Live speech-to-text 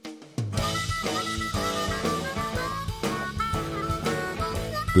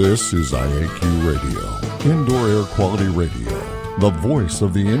This is IAQ Radio, Indoor Air Quality Radio, the voice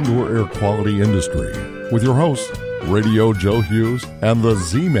of the indoor air quality industry, with your hosts, Radio Joe Hughes and the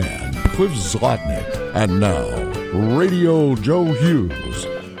Z-Man, Cliff Zlotnick. And now, Radio Joe Hughes.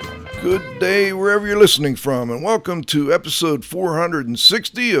 Good day wherever you're listening from, and welcome to episode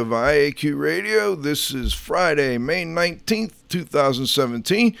 460 of IAQ Radio. This is Friday, May 19th,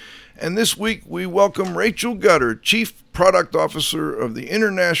 2017, and this week we welcome Rachel Gutter, Chief Product Officer of the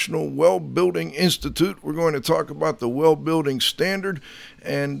International Well Building Institute. We're going to talk about the well building standard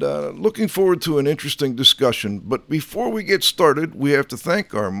and looking forward to an interesting discussion. But before we get started, we have to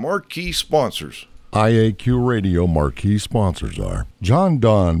thank our marquee sponsors. IAQ Radio marquee sponsors are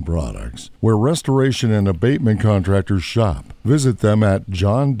Jon-Don Products, where restoration and abatement contractors shop. Visit them at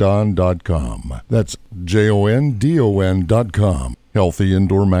jondon.com. That's JONDON.com. Healthy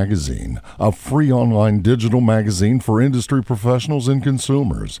Indoor Magazine, a free online digital magazine for industry professionals and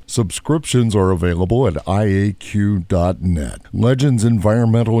consumers. Subscriptions are available at IAQ.net. Legends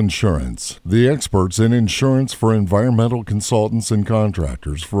Environmental Insurance, the experts in insurance for environmental consultants and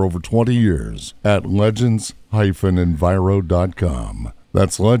contractors for over 20 years at legends-enviro.com.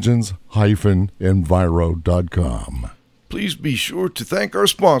 That's legends-enviro.com. Please be sure to thank our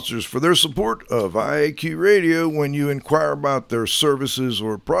sponsors for their support of IAQ Radio when you inquire about their services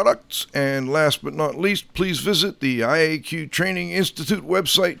or products. And last but not least, please visit the IAQ Training Institute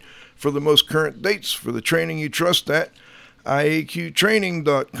website for the most current dates for the training you trust at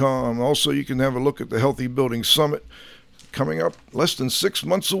IAQtraining.com. Also, you can have a look at the Healthy Building Summit coming up less than 6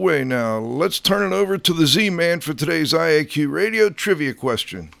 months away now. Let's turn it over to the Z-Man for today's IAQ Radio trivia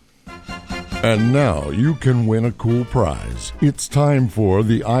question. And now you can win a cool prize. It's time for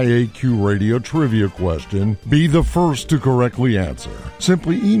the IAQ Radio Trivia question. Be the first to correctly answer.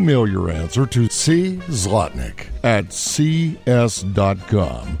 Simply email your answer to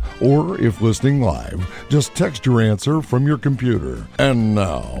czlotnick@cs.com. Or if listening live, just text your answer from your computer. And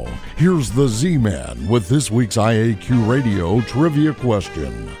now, here's the Z-Man with this week's IAQ Radio Trivia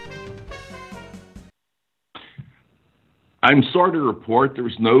question. I'm sorry to report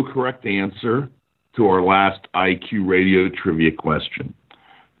there's no correct answer to our last IQ Radio Trivia question.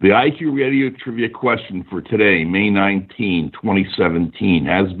 The IQ Radio Trivia question for today, May 19, 2017,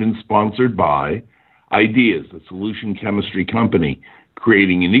 has been sponsored by Ideas, a solution chemistry company,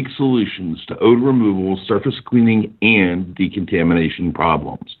 creating unique solutions to odor removal, surface cleaning, and decontamination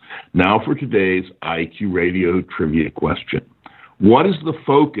problems. Now for today's IQ Radio Trivia question. What is the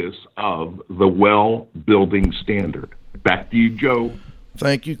focus of the well building standard? Back to you, Joe.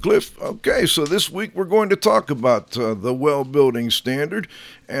 Thank you, Cliff. Okay, so this week we're going to talk about the well building standard,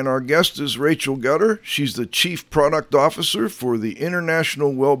 and our guest is Rachel Gutter. She's the Chief Product Officer for the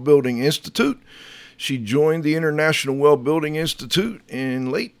International Well Building Institute. She joined the International Well Building Institute in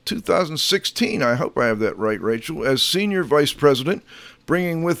late 2016. I hope I have that right, Rachel, as Senior Vice President,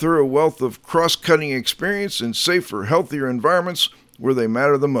 bringing with her a wealth of cross-cutting experience in safer, healthier environments where they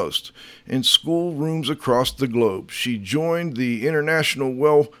matter the most, in school rooms across the globe. She joined the International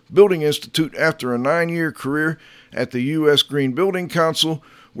Well Building Institute after a 9-year career at the U.S. Green Building Council,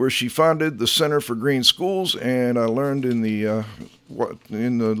 where she founded the Center for Green Schools, and I learned in the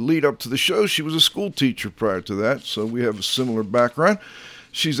lead up to the show, she was a school teacher prior to that, so we have a similar background.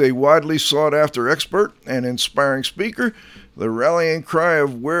 She's a widely sought-after expert and inspiring speaker. The rallying cry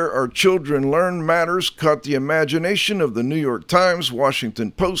of "Where Our Children Learn Matters" caught the imagination of the New York Times,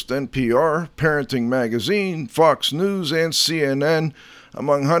 Washington Post, NPR, Parenting Magazine, Fox News, and CNN,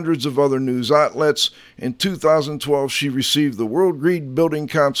 among hundreds of other news outlets. In 2012, she received the World Green Building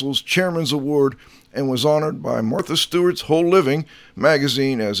Council's Chairman's Award and was honored by Martha Stewart's Whole Living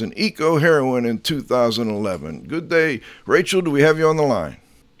magazine as an eco-heroine in 2011. Good day. Rachel, do we have you on the line?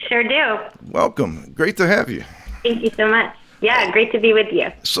 Sure do. Welcome. Great to have you. Thank you so much. Yeah, great to be with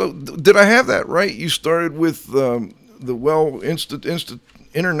you. So, did I have that right? You started with the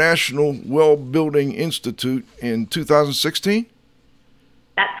International Well Building Institute in 2016?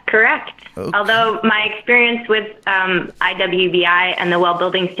 That's correct. Okay. Although my experience with IWBI and the Well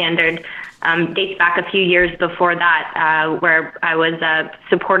Building Standard dates back a few years before that, where I was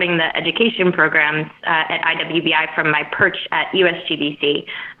supporting the education programs at IWBI from my perch at USGBC.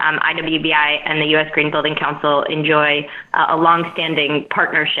 IWBI and the U.S. Green Building Council enjoy a long-standing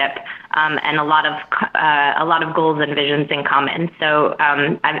partnership and a lot of goals and visions in common. So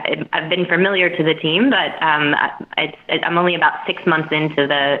I've been familiar to the team, but I'm only about 6 months into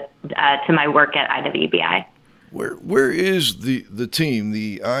to my work at IWBI. Where is the team,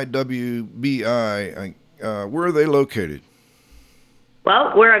 the IWBI? Where are they located?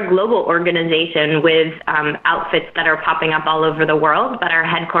 Well, we're a global organization with outfits that are popping up all over the world, but our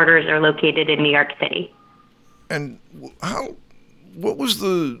headquarters are located in New York City. And what was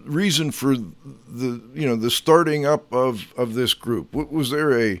the reason for the starting up of this group? Was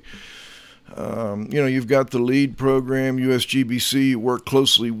there a you've got the LEED program, USGBC, you work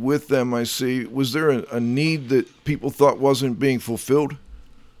closely with them, I see. Was there a need that people thought wasn't being fulfilled?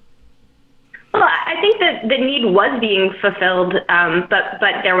 Well, I think that the need was being fulfilled,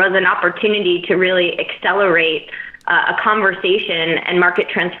 but there was an opportunity to really accelerate a conversation and market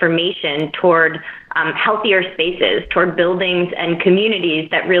transformation toward healthier spaces, toward buildings and communities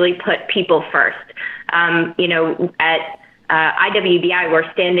that really put people first. At IWBI,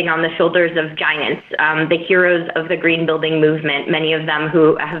 we're standing on the shoulders of giants, the heroes of the green building movement, many of them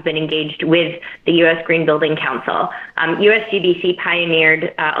who have been engaged with the U.S. Green Building Council. USGBC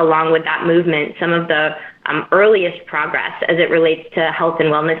pioneered, along with that movement, some of the earliest progress as it relates to health and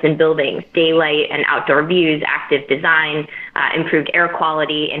wellness in buildings, daylight and outdoor views, active design, improved air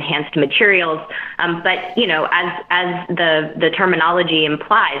quality, enhanced materials. But as the terminology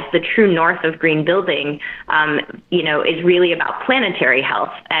implies, the true north of green building, is really about planetary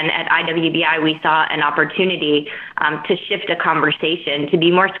health. And at IWBI, we saw an opportunity to shift a conversation to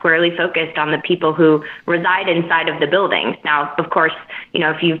be more squarely focused on the people who reside inside of the buildings. Now, of course,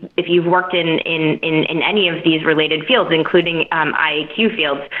 if you've worked in any of these related fields, including IAQ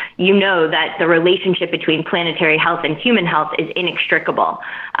fields, you know that the relationship between planetary health and human health is inextricable.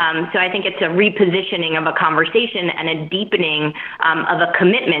 So I think it's a repositioning of a conversation and a deepening of a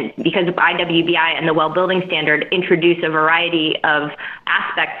commitment, because IWBI and the Well Building Standard introduce a variety of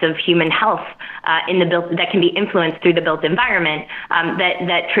aspects of human health in the built that can be influenced through the built environment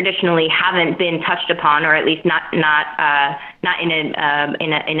that traditionally haven't been touched upon, or at least not in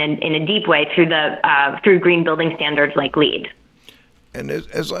a deep way through green building standards like LEED. And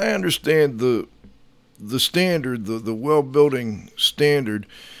as I understand the standard, the well building standard,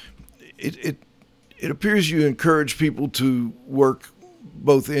 it appears you encourage people to work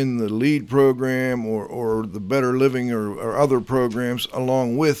both in the LEED program or the Better Living or other programs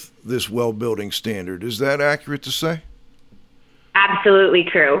along with this well building standard. Is that accurate to say? Absolutely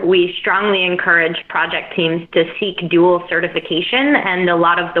true. We strongly encourage project teams to seek dual certification, and a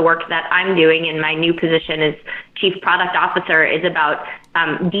lot of the work that I'm doing in my new position as Chief Product Officer is about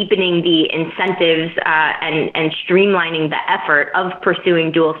deepening the incentives and streamlining the effort of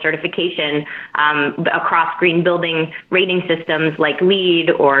pursuing dual certification across green building rating systems like LEED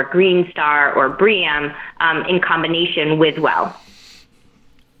or Green Star or BREEAM in combination with WELL.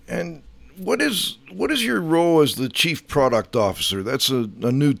 And what is your role as the Chief Product Officer? That's a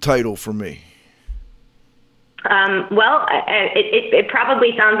new title for me. It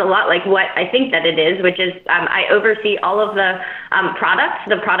probably sounds a lot like what I think that it is, which is I oversee all of the products,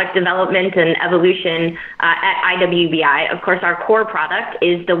 the product development and evolution at IWBI. Of course, our core product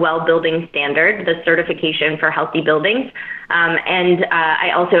is the Well Building Standard, the certification for healthy buildings. And I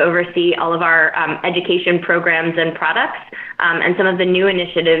also oversee all of our education programs and products and some of the new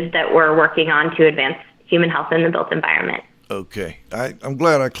initiatives that we're working on to advance human health in the built environment. Okay. I'm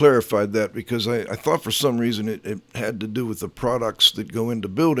glad I clarified that, because I thought for some reason it had to do with the products that go into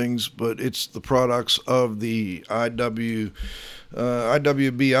buildings, but it's the products of the IWBI.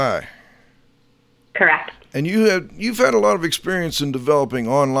 Correct. And you've had a lot of experience in developing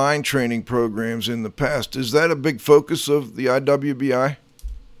online training programs in the past. Is that a big focus of the IWBI?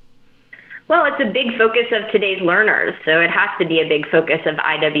 Well, it's a big focus of today's learners, so it has to be a big focus of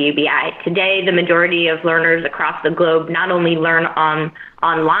IWBI. Today, the majority of learners across the globe not only learn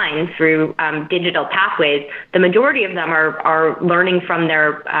online through digital pathways, the majority of them are learning from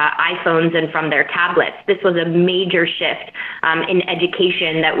their iPhones and from their tablets. This was a major shift in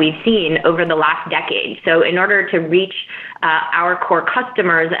education that we've seen over the last decade. So in order to reach our core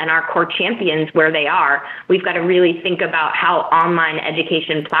customers and our core champions where they are, we've got to really think about how online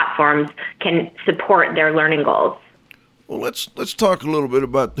education platforms can support their learning goals. Well, let's talk a little bit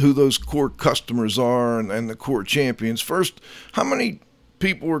about who those core customers are and the core champions. First, how many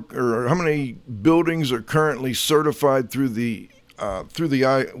people or how many buildings are currently certified through the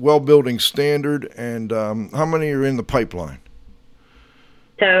Well Building Standard, and how many are in the pipeline?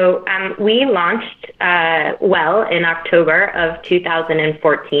 So we launched WELL in October of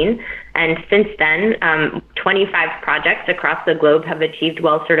 2014, and since then, 25 projects across the globe have achieved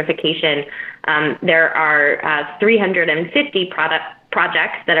WELL certification. There are 350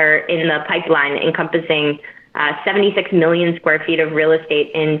 projects that are in the pipeline, encompassing 76 million square feet of real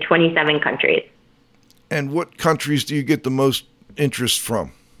estate in 27 countries. And what countries do you get the most interest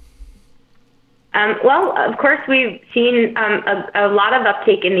from? Well, of course, we've seen a lot of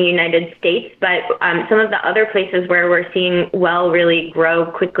uptake in the United States, but some of the other places where we're seeing well really grow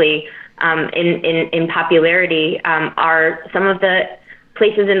quickly in popularity are some of the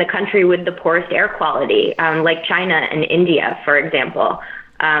places in the country with the poorest air quality, like China and India, for example.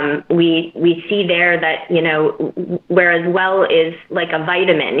 We see there that, whereas well is like a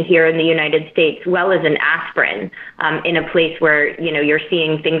vitamin here in the United States, well is an aspirin in a place where, you're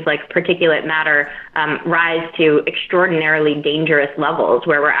seeing things like particulate matter rise to extraordinarily dangerous levels,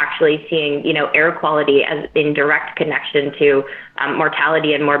 where we're actually seeing, air quality as in direct connection to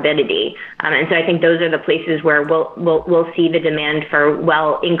mortality and morbidity. And so I think those are the places where we'll see the demand for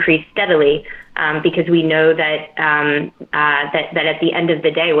well increase steadily. Because we know that that at the end of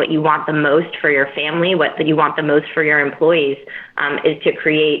the day, what you want the most for your family, what you want the most for your employees, is to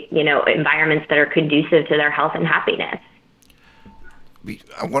create environments that are conducive to their health and happiness.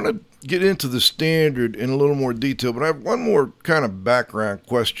 I want to get into the standard in a little more detail, but I have one more kind of background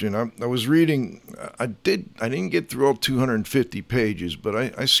question. I was reading. I didn't get through all 250 pages, but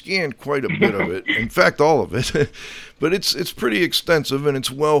I scanned quite a bit of it. In fact, all of it. But it's pretty extensive, and it's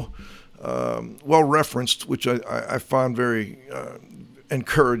well referenced, which I found very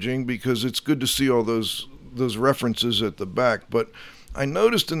encouraging, because it's good to see all those references at the back. But I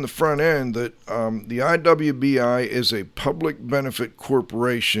noticed in the front end that the IWBI is a public benefit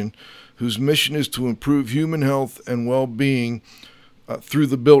corporation whose mission is to improve human health and well-being through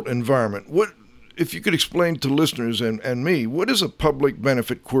the built environment. What, if you could explain to listeners and me, what is a public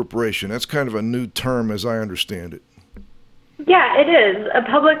benefit corporation? That's kind of a new term as I understand it. Yeah, it is. A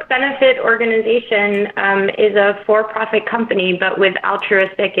public benefit organization is a for-profit company, but with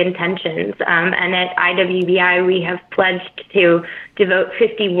altruistic intentions. And at IWBI, we have pledged to devote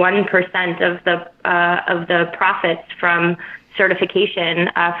 51% of the profits from certification,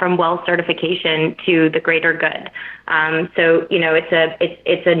 from well certification, to the greater good. So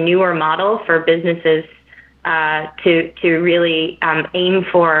it's a newer model for businesses to really aim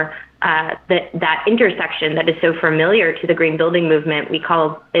for. That intersection that is so familiar to the green building movement. We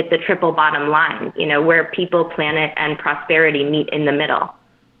call it the triple bottom line, where people, planet, and prosperity meet in the middle.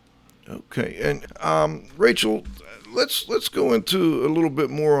 Okay. And Rachel, let's go into a little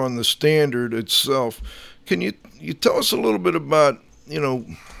bit more on the standard itself. Can you tell us a little bit about,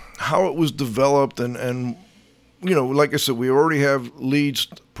 how it was developed and like I said, we already have LEED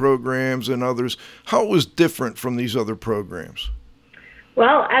programs and others. How it was different from these other programs?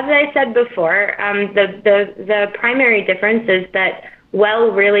 Well, as I said before, the primary difference is that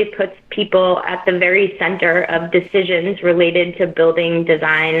WELL really puts people at the very center of decisions related to building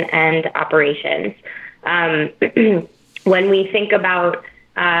design and operations. When we think about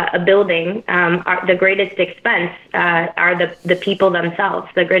a building, the greatest expense are the people themselves.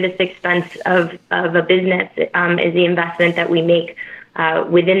 The greatest expense of a business is the investment that we make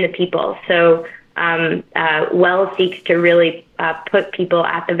within the people. So WELL seeks to really put people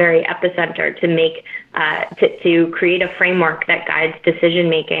at the very epicenter to make to create a framework that guides decision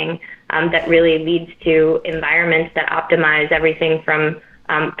making that really leads to environments that optimize everything from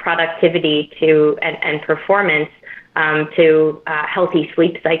productivity to and performance to healthy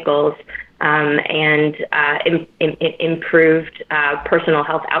sleep cycles and improved personal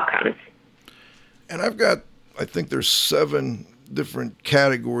health outcomes. And I think there's 7 different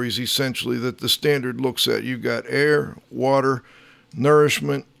categories essentially that the standard looks at. You've got air, water,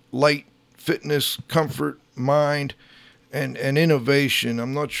 nourishment, light, fitness, comfort, mind, and innovation.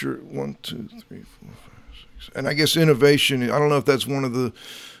 I'm not sure. 1, 2, 3, 4, 5, 6. And I guess innovation, I don't know if that's one of the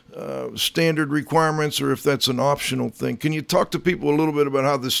standard requirements or if that's an optional thing. Can you talk to people a little bit about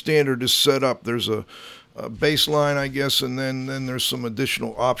how the standard is set up? There's a baseline, I guess, and then there's some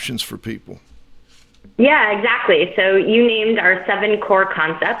additional options for people. Yeah, exactly. So you named our 7 core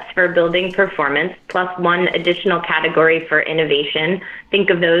concepts for building performance, plus 1 additional category for innovation. Think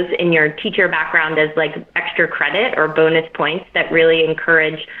of those in your teacher background as like extra credit or bonus points that really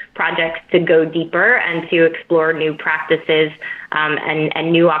encourage projects to go deeper and to explore new practices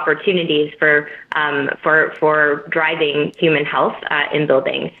and new opportunities for driving human health in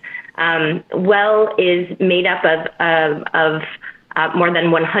buildings. WELL is made up of more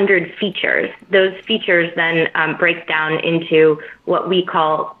than 100 features. Those features then break down into what we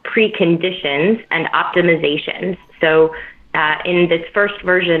call preconditions and optimizations. So in this first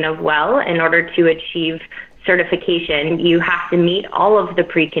version of WELL, in order to achieve certification, you have to meet all of the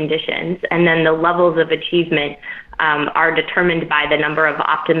preconditions, and then the levels of achievement are determined by the number of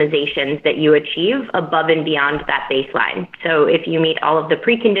optimizations that you achieve above and beyond that baseline. So if you meet all of the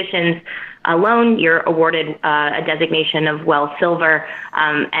preconditions alone, you're awarded a designation of WELL Silver,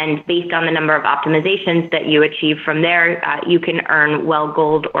 and based on the number of optimizations that you achieve from there, you can earn WELL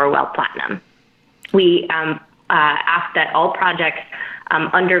Gold or WELL Platinum. We ask that all projects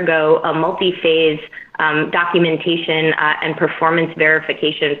undergo a multi-phase documentation and performance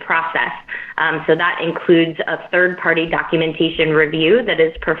verification process. So that includes a third-party documentation review that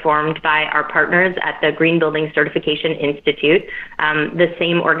is performed by our partners at the Green Building Certification Institute, the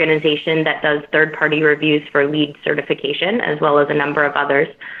same organization that does third-party reviews for LEED certification, as well as a number of others.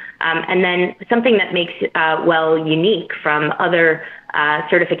 And then something that makes WELL unique from other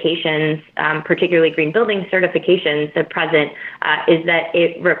certifications, particularly green building certifications at present, is that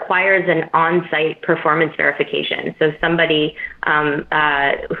it requires an on-site performance verification. So somebody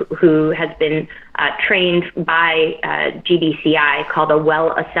who has been trained by GBCI, called a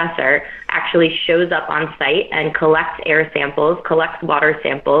WELL assessor, actually shows up on site and collects air samples, collects water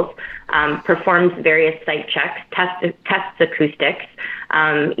samples, performs various site checks, tests acoustics,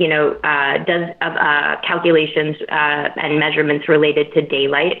 does calculations and measurements related to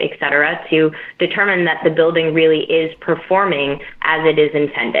daylight, et cetera, to determine that the building really is performing as it is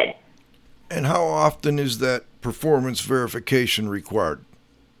intended. And how often is that performance verification required?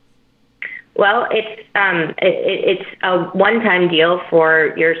 Well, it's a one-time deal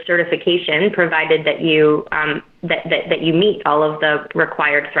for your certification, provided that you that you meet all of the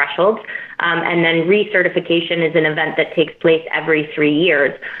required thresholds. And then recertification is an event that takes place every 3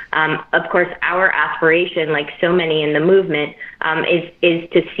 years. Of course, our aspiration, like so many in the movement, is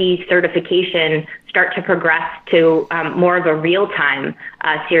to see certification start to progress to more of a real-time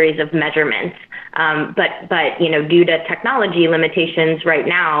series of measurements. But due to technology limitations right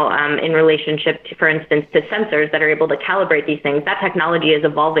now, in relationship to, for instance, to sensors that are able to calibrate these things, that technology is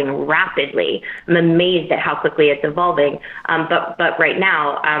evolving rapidly. I'm amazed at how quickly it's evolving. But right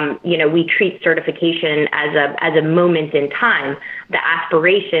now, we treat certification as a moment in time. The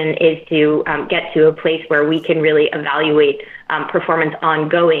aspiration is to get to a place where we can really evaluate performance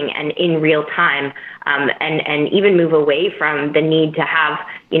ongoing and in real time, and even move away from the need to have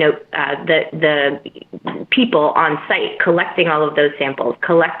the people on site collecting all of those samples,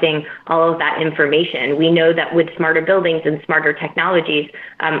 collecting all of that information. We know that with smarter buildings and smarter technologies,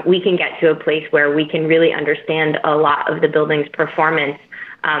 we can get to a place where we can really understand a lot of the building's performance,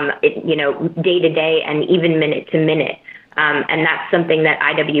 day to day and even minute to minute. And that's something that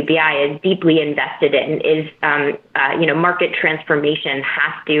IWBI is deeply invested in. Is market transformation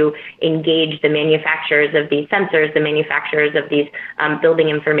has to engage the manufacturers of these sensors, the manufacturers of these building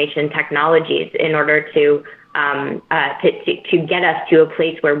information technologies, in order to get us to a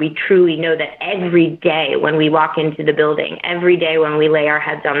place where we truly know that every day when we walk into the building, every day when we lay our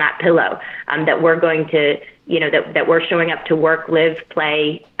heads on that pillow, that we're going to, that we're showing up to work, live,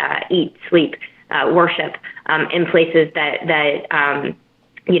 play, eat, sleep, worship in places that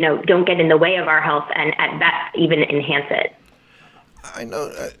don't get in the way of our health, and at best even enhance it.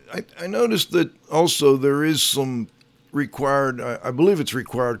 I noticed that also there is some required, I believe it's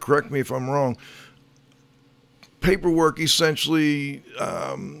required, correct me if I'm wrong, paperwork essentially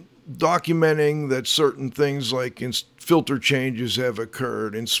documenting that certain things like filter changes have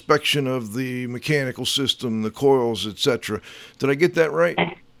occurred, inspection of the mechanical system, the coils, etc. Did I get that right?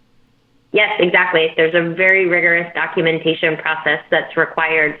 Yes, exactly. There's a very rigorous documentation process that's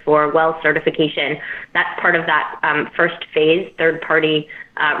required for WELL certification. That's part of that first phase, third-party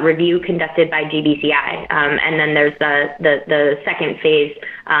review conducted by GBCI. And then there's the second phase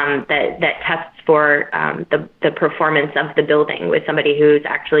that tests for the performance of the building with somebody who's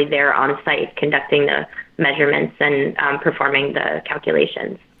actually there on site conducting the measurements and performing the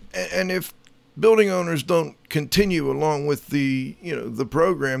calculations. And if building owners don't continue along with the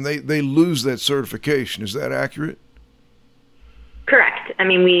program, they lose that certification. Is that accurate? Correct. I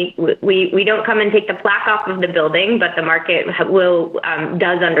mean, we don't come and take the plaque off of the building, but the market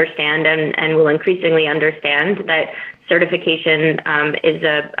does understand and will increasingly understand that certification is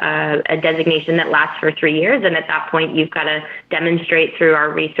a designation that lasts for 3 years, and at that point, you've got to demonstrate through our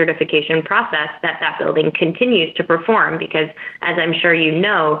recertification process that building continues to perform. Because, as I'm sure you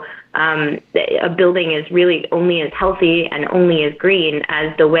know, a building is really only as healthy and only as green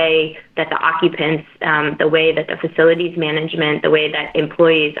as the way that the occupants, the way that the facilities management, the way that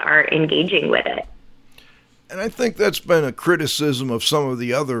employees are engaging with it. And I think that's been a criticism of some of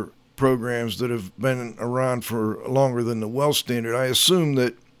the other programs that have been around for longer than the WELL standard. I assume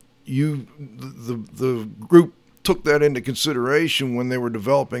that the group took that into consideration when they were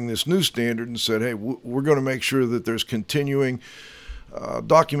developing this new standard and said, hey, we're going to make sure that there's continuing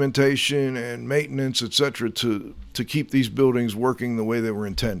documentation and maintenance, et cetera, to keep these buildings working the way they were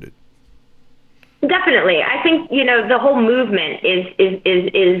intended? Definitely. I think, the whole movement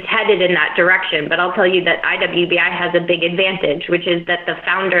is headed in that direction. But I'll tell you that IWBI has a big advantage, which is that the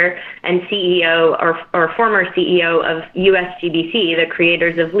founder and CEO or former CEO of USGBC, the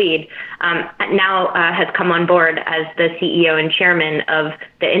creators of LEED, now has come on board as the CEO and chairman of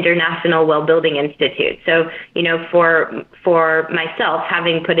the International Well Building Institute. So, for myself,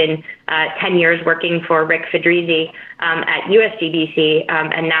 having put in 10 years working for Rick Fedrizzi at USGBC,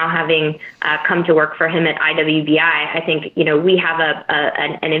 and now having come to work for him at IWBI, I think, we have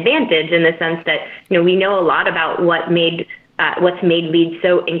an advantage in the sense that, we know a lot about what's made LEED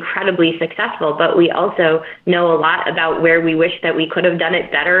so incredibly successful, but we also know a lot about where we wish that we could have done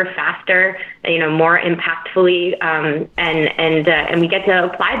it better, faster, more impactfully, and we get to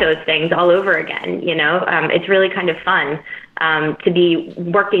apply those things all over again. It's really kind of fun to be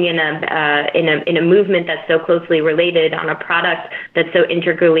working in a movement that's so closely related on a product that's so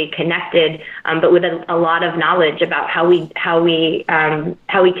integrally connected, but with a lot of knowledge about how we can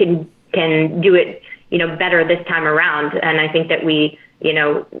do it better this time around. And I think that we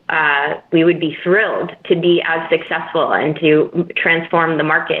would be thrilled to be as successful and to transform the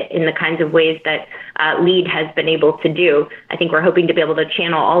market in the kinds of ways that LEED has been able to do. I think we're hoping to be able to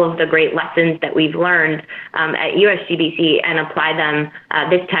channel all of the great lessons that we've learned at USGBC and apply them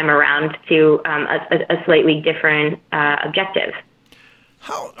this time around to a slightly different objective.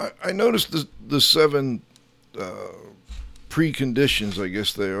 I noticed the 7 preconditions, I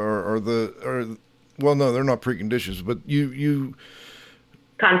guess they are well, no, they're not preconditions, but you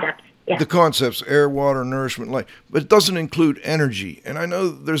concepts. Yeah. The concepts: air, water, nourishment, light. But it doesn't include energy. And I know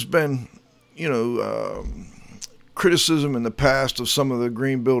there's been, criticism in the past of some of the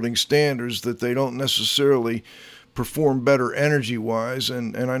green building standards that they don't necessarily perform better energy-wise.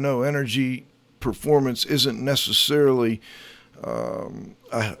 And I know energy performance isn't necessarily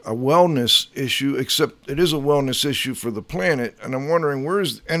a wellness issue, except it is a wellness issue for the planet. And I'm wondering,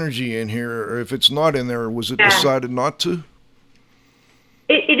 where's energy in here? Or if it's not in there, was it decided not to?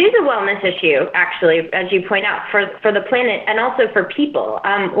 It is a wellness issue, actually, as you point out, for the planet and also for people.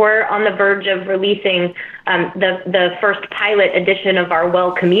 We're on the verge of releasing the first pilot edition of our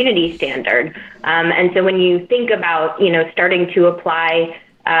Well Community Standard. And so when you think about, starting to apply,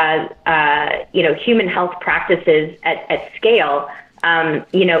 human health practices at scale,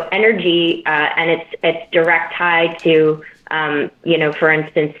 energy and its direct tie to, for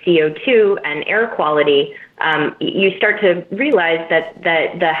instance, CO2 and air quality, you start to realize that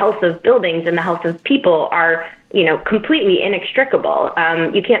the health of buildings and the health of people are, completely inextricable.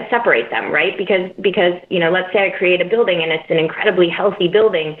 You can't separate them, right? Because let's say I create a building and it's an incredibly healthy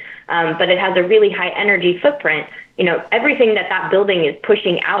building, but it has a really high energy footprint. Everything that building is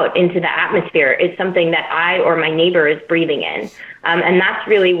pushing out into the atmosphere is something that I or my neighbor is breathing in. And that's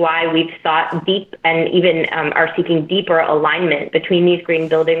really why we've sought deep and even are seeking deeper alignment between these green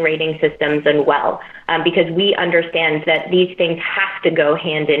building rating systems and WELL, because we understand that these things have to go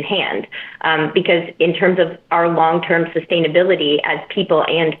hand in hand. Because in terms of our long-term sustainability as people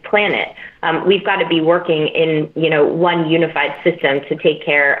and planet, we've got to be working in, one unified system to take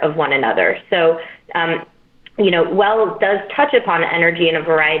care of one another. So, WELL does touch upon energy in a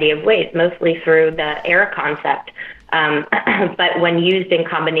variety of ways, mostly through the air concept. But when used in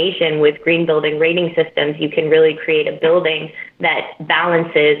combination with green building rating systems, you can really create a building that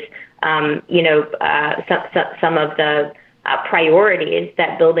balances, some of the priorities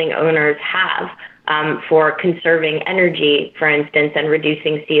that building owners have for conserving energy, for instance, and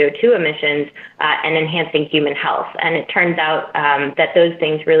reducing CO2 emissions and enhancing human health. And it turns out that those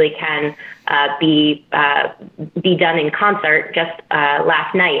things really can be done in concert. Just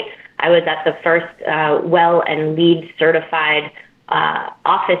last night, I was at the first WELL and LEED certified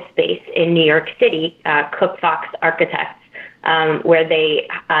office space in New York City, Cook Fox Architects, where they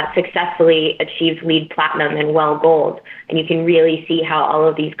successfully achieved LEED Platinum and WELL Gold. And you can really see how all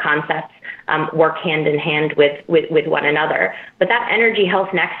of these concepts work hand in hand with one another. But that energy health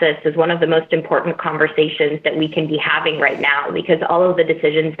nexus is one of the most important conversations that we can be having right now, because all of the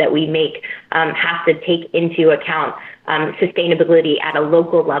decisions that we make have to take into account sustainability at a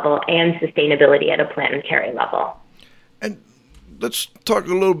local level and sustainability at a planetary level. And let's talk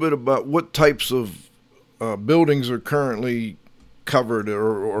a little bit about what types of buildings are currently covered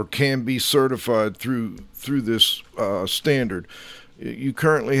or can be certified through this standard. You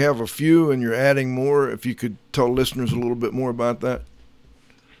currently have a few and you're adding more. If you could tell listeners a little bit more about that.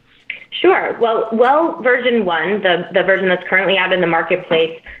 Sure. Well, version 1, the version that's currently out in the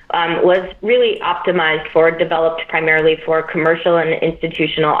marketplace, was really optimized developed primarily for commercial and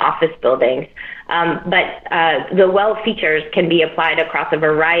institutional office buildings. But the well features can be applied across a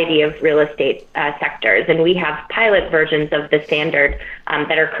variety of real estate sectors. And we have pilot versions of the standard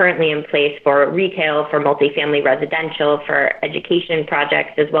that are currently in place for retail, for multifamily residential, for education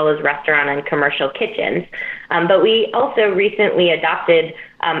projects, as well as restaurant and commercial kitchens. But we also recently adopted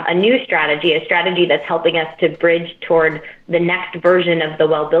a new strategy, a strategy that's helping us to bridge toward the next version of the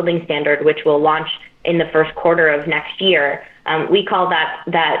Well Building Standard, which will launch in the first quarter of next year. We call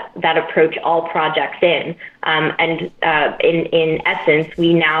that approach all projects in. And in essence,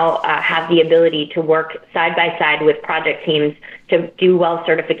 we now have the ability to work side by side with project teams to do well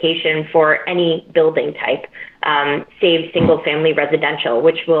certification for any building type, save single family residential,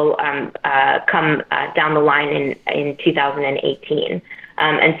 which will come down the line in 2018.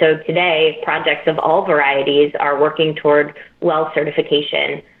 And so today, projects of all varieties are working toward well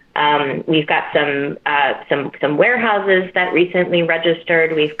certification. We've got some warehouses that recently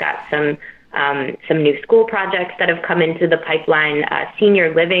registered. We've got some new school projects that have come into the pipeline,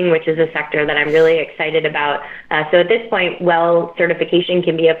 senior living, which is a sector that I'm really excited about. So at this point, well certification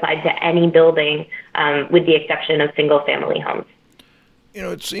can be applied to any building, with the exception of single family homes. You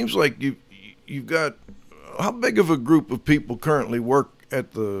know, it seems like you've got, how big of a group of people currently work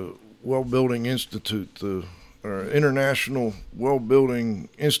at the Well Building Institute, the International Well Building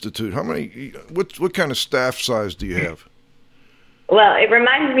Institute? How many? What kind of staff size do you have? Well, it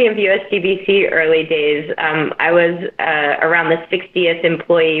reminds me of USGBC early days. I was around the 60th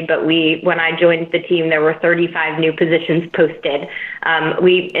employee, but when I joined the team, there were 35 new positions posted.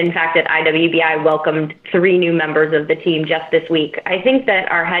 We, in fact, at IWBI welcomed 3 new members of the team just this week. I think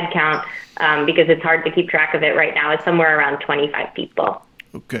that our head count, because it's hard to keep track of it right now, is somewhere around 25 people.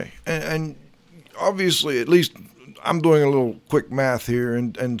 Okay. And obviously, at least I'm doing a little quick math here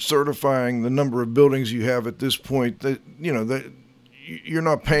and certifying the number of buildings you have at this point, that you're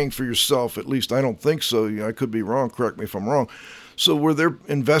not paying for yourself. At least I don't think so. I could be wrong. Correct me if I'm wrong. So were there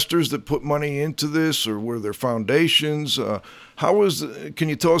investors that put money into this, or were there foundations? Can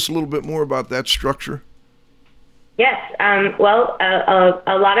you tell us a little bit more about that structure? Yes. Well,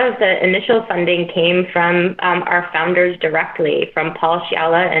 a lot of the initial funding came from our founders directly, from Paul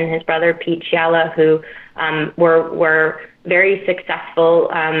Scialla and his brother Pete Scialla, who were very successful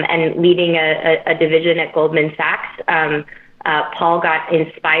and leading a division at Goldman Sachs. Paul got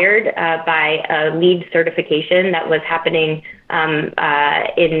inspired by a LEED certification that was happening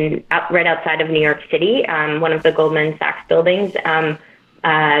right outside of New York City, one of the Goldman Sachs buildings.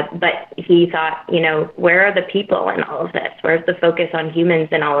 But he thought, where are the people in all of this? Where's the focus on humans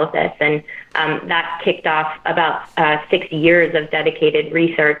in all of this? And that kicked off about 6 years of dedicated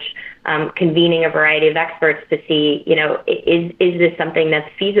research, convening a variety of experts to see, is this something that's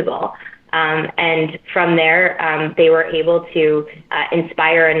feasible? And from there, they were able to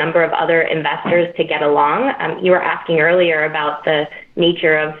inspire a number of other investors to get along. You were asking earlier about the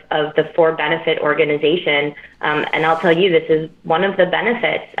nature of the for-benefit organization, and I'll tell you, this is one of the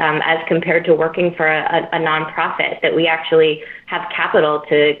benefits as compared to working for a nonprofit, that we actually have capital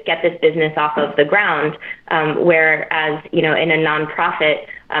to get this business off of the ground, whereas, in a nonprofit,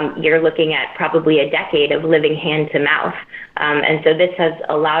 you're looking at probably a decade of living hand to mouth. And so this has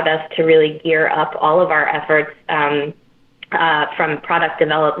allowed us to really gear up all of our efforts from product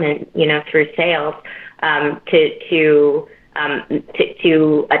development, through sales, to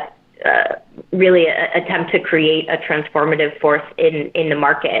really attempt to create a transformative force in the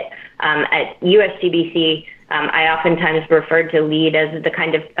market. At USGBC, I oftentimes referred to LEED as a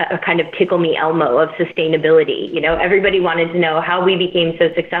kind of tickle me Elmo of sustainability. Everybody wanted to know how we became so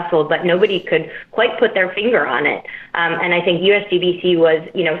successful, but nobody could quite put their finger on it. And I think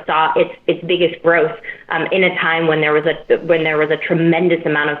USGBC saw its biggest growth in a time when there was a tremendous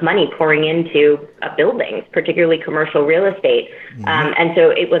amount of money pouring into buildings, particularly commercial real estate. Mm-hmm. And so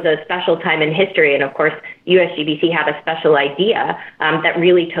it was a special time in history. And of course, USGBC had a special idea that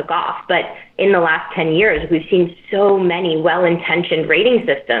really took off. But in the last 10 years, we've seen so many well-intentioned rating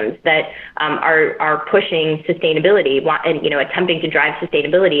systems that are pushing sustainability and attempting to drive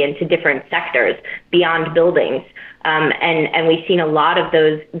sustainability into different sectors beyond buildings. And we've seen a lot of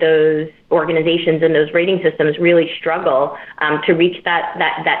those organizations and those rating systems really struggle to reach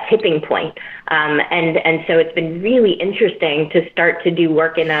that tipping point. And so it's been really interesting to start to do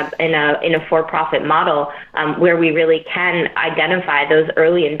work in a for-profit model where we really can identify those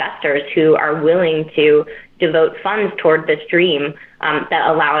early investors who are willing to devote funds toward this dream that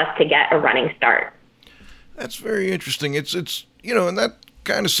allow us to get a running start. That's very interesting. It's and that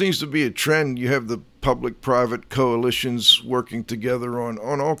kind of seems to be a trend. You have the public-private coalitions working together on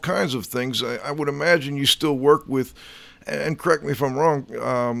all kinds of things. I would imagine you still work with, and correct me if I'm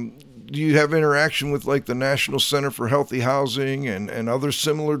wrong, do you have interaction with like the National Center for Healthy Housing and other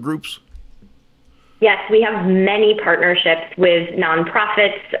similar groups? Yes, we have many partnerships with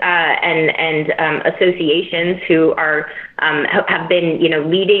nonprofits and associations who are have been,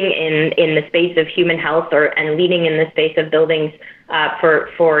 leading in the space of human health and leading in the space of buildings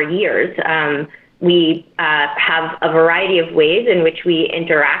for years. We have a variety of ways in which we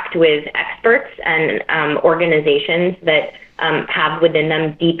interact with experts and organizations that have within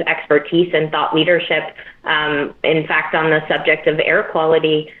them deep expertise and thought leadership. In fact, on the subject of air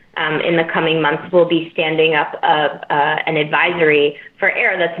quality, in the coming months, we'll be standing up an advisory for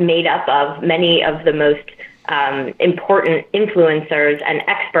air that's made up of many of the most important influencers and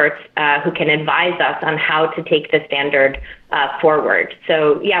experts who can advise us on how to take the standard forward.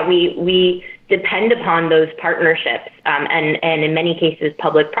 So, yeah, we depend upon those partnerships and in many cases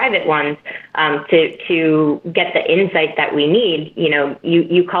public-private ones to get the insight that we need.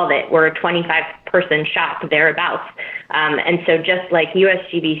 You called it, we're a 25-person shop thereabouts. And so just like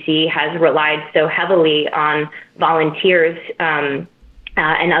USGBC has relied so heavily on volunteers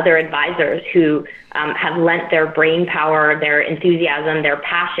and other advisors who have lent their brain power, their enthusiasm, their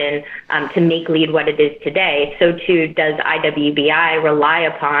passion to make LEED what it is today, so too does IWBI rely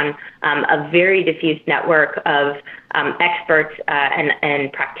upon a very diffuse network of experts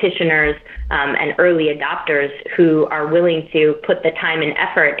and practitioners and early adopters who are willing to put the time and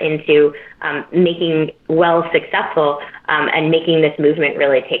effort into making WELL successful and making this movement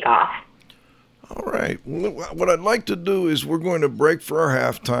really take off. All right. Well, what I'd like to do is we're going to break for our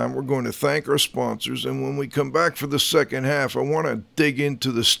halftime. We're going to thank our sponsors. And when we come back for the second half, I want to dig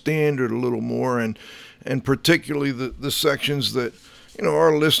into the standard a little more and particularly the sections that,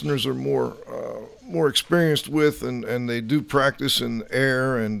 our listeners are more experienced with and they do practice in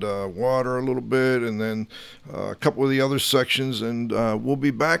air and water a little bit and then a couple of the other sections. And we'll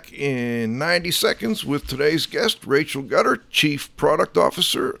be back in 90 seconds with today's guest, Rachel Gutter, Chief Product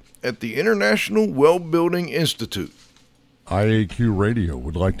Officer at the International Well Building Institute. IAQ Radio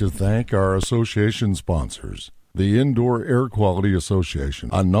would like to thank our association sponsors. The Indoor Air Quality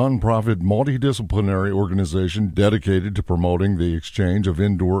Association, a nonprofit multidisciplinary organization dedicated to promoting the exchange of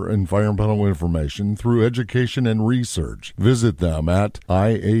indoor environmental information through education and research. Visit them at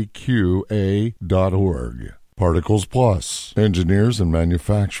iaqa.org. Particles Plus, engineers and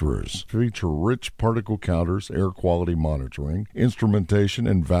manufacturers, feature rich particle counters, air quality monitoring, instrumentation,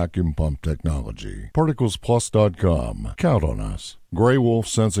 and vacuum pump technology. ParticlesPlus.com. Count on us. Gray Wolf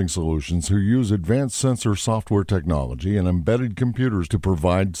Sensing Solutions, who use advanced sensor software technology and embedded computers to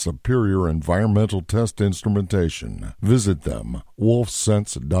provide superior environmental test instrumentation. Visit them,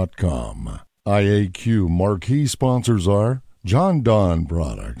 wolfsense.com. IAQ marquee sponsors are John Don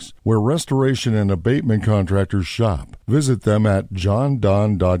Products, where restoration and abatement contractors shop. Visit them at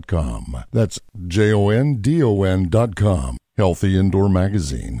jondon.com. That's JONDON.com. Healthy Indoor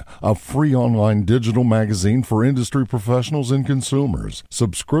Magazine, a free online digital magazine for industry professionals and consumers.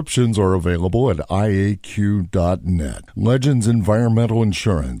 Subscriptions are available at IAQ.net. Legends Environmental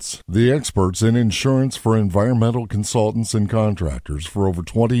Insurance, the experts in insurance for environmental consultants and contractors for over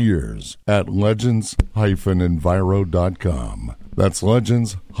 20 years at legends-enviro.com. That's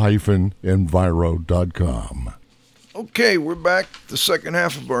legends-enviro.com. Okay, we're back. The second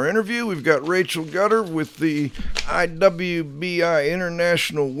half of our interview. We've got Rachel Gutter with the IWBI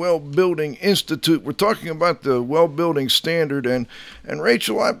International Well Building Institute. We're talking about the well building standard, and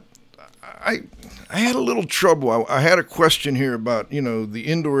Rachel, I had a little trouble. I had a question here about the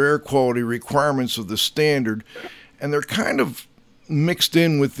indoor air quality requirements of the standard, and they're kind of mixed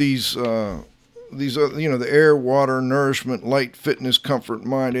in with these the air, water, nourishment, light, fitness, comfort,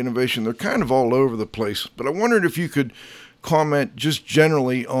 mind, innovation. They're kind of all over the place. But I wondered if you could comment just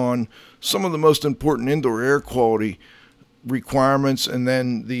generally on some of the most important indoor air quality requirements and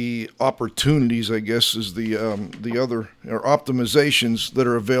then the opportunities, I guess, is the other or optimizations that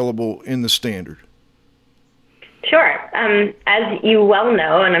are available in the standard. Sure. As you well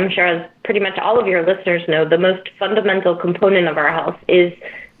know, and I'm sure as pretty much all of your listeners know, the most fundamental component of our health is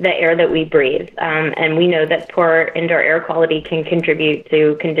the air that we breathe. And we know that poor indoor air quality can contribute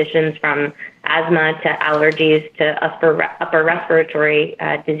to conditions from asthma to allergies to upper respiratory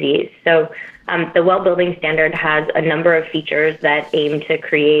disease. So the Well Building Standard has a number of features that aim to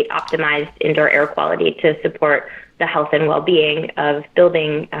create optimized indoor air quality to support the health and well-being of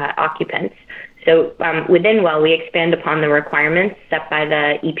building occupants. So within WELL, we expand upon the requirements set by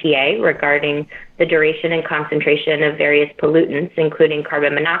the EPA regarding the duration and concentration of various pollutants, including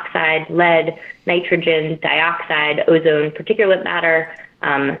carbon monoxide, lead, nitrogen, dioxide, ozone, particulate matter,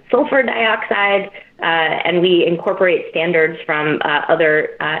 sulfur dioxide, and we incorporate standards from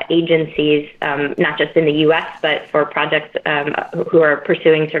other agencies, not just in the U.S., but for projects who are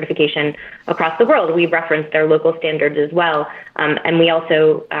pursuing certification across the world. We reference their local standards as well. And we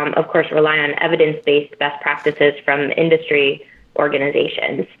also, of course, rely on evidence-based best practices from industry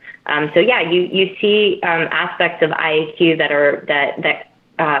organizations. You see aspects of IAQ that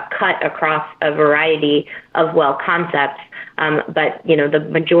cut across a variety of WELL concepts. But the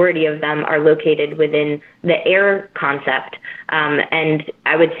majority of them are located within the air concept. And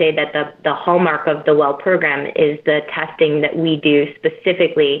I would say that the hallmark of the WELL program is the testing that we do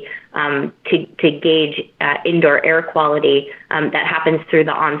specifically to gauge indoor air quality that happens through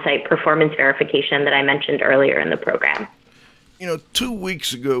the on-site performance verification that I mentioned earlier in the program. 2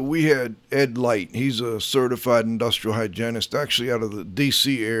 weeks ago, we had Ed Light. He's a certified industrial hygienist, actually out of the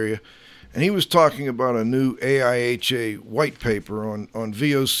D.C. area. And he was talking about a new AIHA white paper on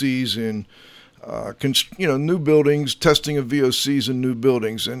VOCs in new buildings, testing of VOCs in new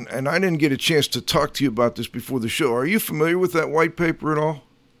buildings. And I didn't get a chance to talk to you about this before the show. Are you familiar with that white paper at all?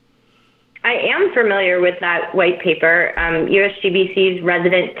 I am familiar with that white paper. USGBC's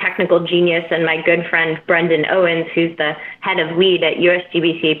resident technical genius and my good friend Brendan Owens, who's the head of LEED at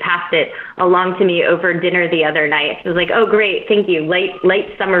USGBC, passed it along to me over dinner the other night. I was like, oh, great, thank you,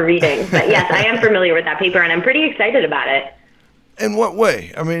 late summer reading. But yes, I am familiar with that paper, and I'm pretty excited about it. In what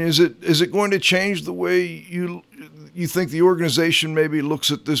way? I mean, is it going to change the way you think the organization maybe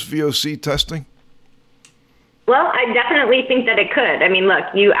looks at this VOC testing? Well, I definitely think that it could. I mean, look,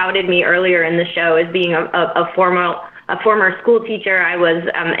 you outed me earlier in the show as being a former school teacher. I was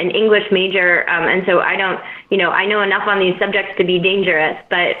an English major, and so I know enough on these subjects to be dangerous.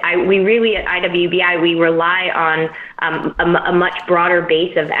 But we really at IWBI, we rely on a much broader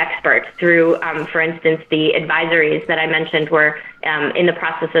base of experts through, for instance, the advisories that I mentioned were in the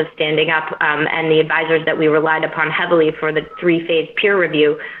process of standing up, and the advisors that we relied upon heavily for the 3-phase peer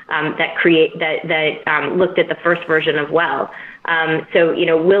review that looked at the first version of WELL.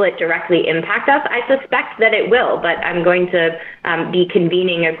 Will it directly impact us? I suspect that it will, but I'm going to be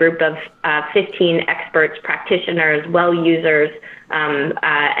convening a group of 15 experts, practitioners, WELL users,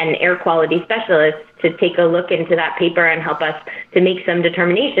 and air quality specialists to take a look into that paper and help us to make some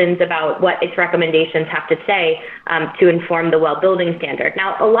determinations about what its recommendations have to say to inform the WELL building standard.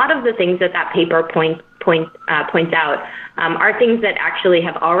 Now, a lot of the things that paper points out are things that actually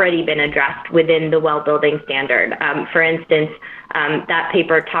have already been addressed within the WELL building standard. For instance, that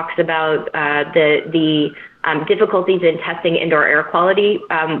paper talks about the difficulties in testing indoor air quality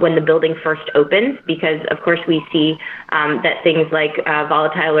when the building first opens, because of course we see that things like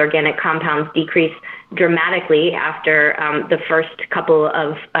volatile organic compounds decrease dramatically after the first couple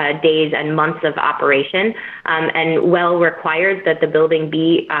of days and months of operation, and WELL requires that the building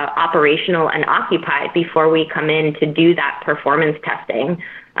be operational and occupied before we come in to do that performance testing.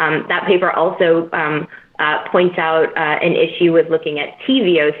 That paper also points out an issue with looking at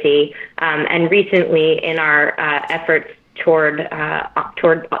TVOC, and recently in our efforts toward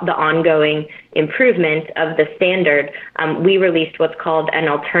the ongoing improvement of the standard, we released what's called an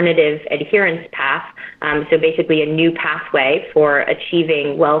alternative adherence path. So basically a new pathway for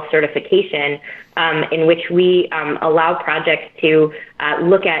achieving WELL certification, in which we allow projects to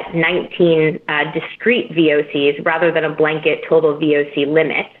look at 19 discrete VOCs rather than a blanket total VOC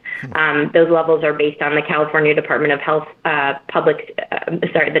limit. Those levels are based on the California Department of Health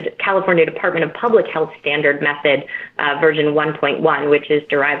the California Department of Public Health Standard Method version 1.1, which is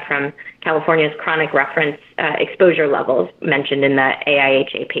derived from California's chronic reference exposure levels mentioned in the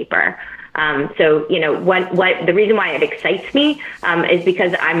AIHA paper. What the reason why it excites me is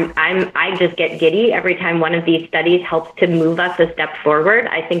because I just get giddy every time one of these studies helps to move us a step forward.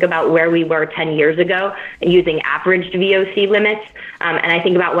 I think about where we were 10 years ago using averaged VOC limits, and I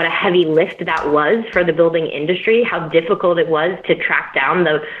think about what a heavy lift that was for the building industry, how difficult it was to track down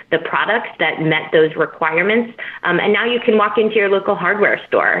the products that met those requirements. And now you can walk into your local hardware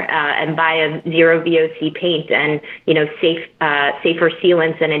store and buy a zero VOC paint and safer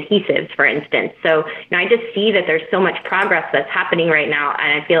sealants and adhesives, for instance. So I just see that there's so much progress that's happening right now,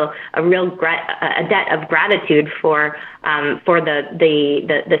 and I feel a real a debt of gratitude for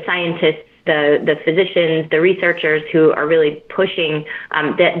the scientists the physicians, the researchers who are really pushing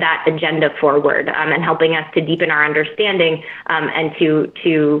that agenda forward and helping us to deepen our understanding and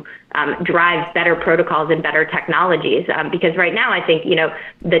to drive better protocols and better technologies. Because right now, I think,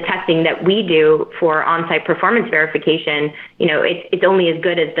 the testing that we do for on-site performance verification, it's only as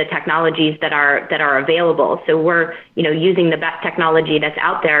good as the technologies that are available. So we're, using the best technology that's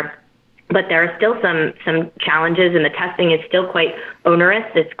out there. But there are still some challenges, and the testing is still quite onerous.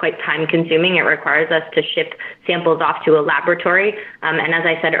 It's quite time-consuming. It requires us to ship samples off to a laboratory. And as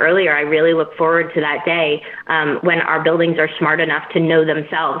I said earlier, I really look forward to that day when our buildings are smart enough to know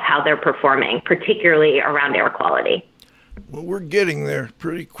themselves how they're performing, particularly around air quality. Well, we're getting there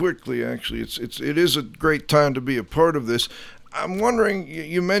pretty quickly, actually. It is a great time to be a part of this. I'm wondering,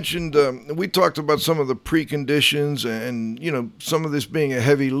 you mentioned, we talked about some of the preconditions and, some of this being a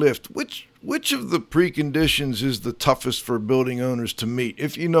heavy lift. Which of the preconditions is the toughest for building owners to meet,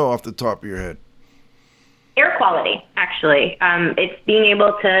 if you know off the top of your head? Air quality, actually. It's being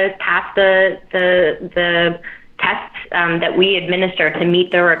able to pass the tests that we administer to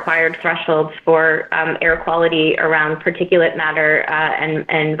meet the required thresholds for air quality around particulate matter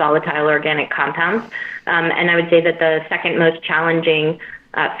and volatile organic compounds. And I would say that the second most challenging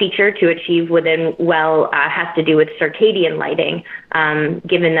feature to achieve within WELL has to do with circadian lighting,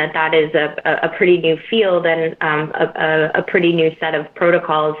 given that is a pretty new field and a pretty new set of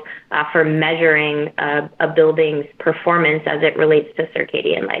protocols for measuring a building's performance as it relates to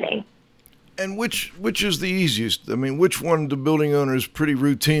circadian lighting. And which is the easiest? I mean, which one do building owners pretty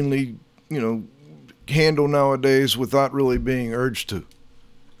routinely, handle nowadays without really being urged to?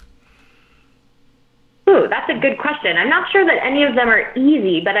 Ooh, that's a good question. I'm not sure that any of them are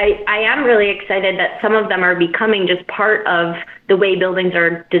easy, but I am really excited that some of them are becoming just part of the way buildings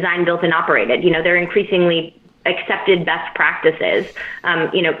are designed, built, and operated. They're increasingly accepted best practices.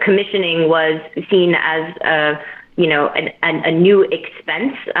 Commissioning was seen as a new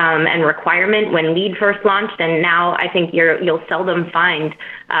expense and requirement when LEED first launched, and now I think you'll seldom find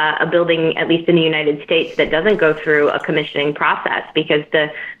a building, at least in the United States, that doesn't go through a commissioning process, because the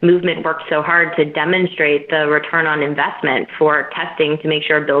movement works so hard to demonstrate the return on investment for testing to make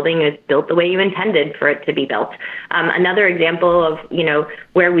sure a building is built the way you intended for it to be built. Another example of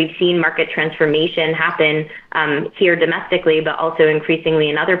where we've seen market transformation happen here domestically, but also increasingly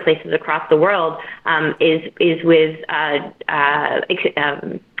in other places across the world, is with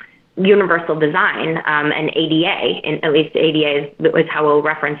universal design and ADA, and at least ADA is how we'll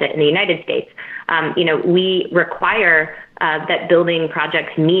reference it in the United States. We require that building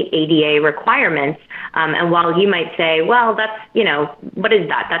projects meet ADA requirements. And while you might say, well, that's, what is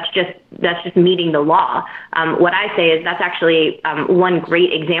that? That's just meeting the law. What I say is that's actually one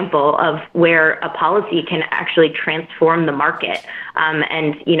great example of where a policy can actually transform the market.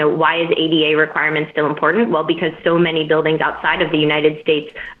 And why is ADA requirements still important? Well, because so many buildings outside of the United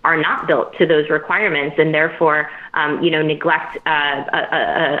States are not built to those requirements, and therefore, neglect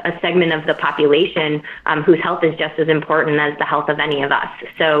a segment of the population whose health is just as important as the health of any of us.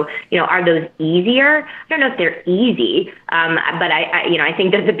 So, are those easier? I don't know if they're easy, but I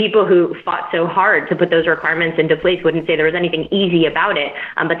think that the people who fought so hard to put those requirements into place wouldn't say there was anything easy about it,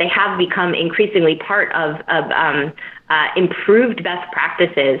 but they have become increasingly part of improved best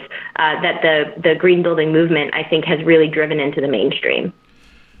practices that the green building movement, I think, has really driven into the mainstream.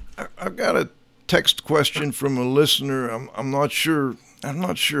 I've got a text question from a listener. I'm not sure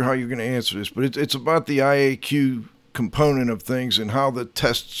how you're going to answer this, but it's about the IAQ component of things and how the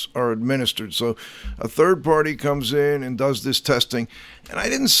tests are administered. So a third party comes in and does this testing, and I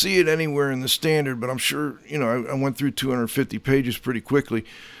didn't see it anywhere in the standard, but I'm sure, I went through 250 pages pretty quickly.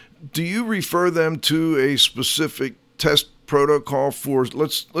 Do you refer them to a specific test protocol for,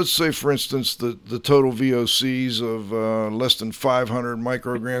 let's say, for instance, the total VOCs of less than 500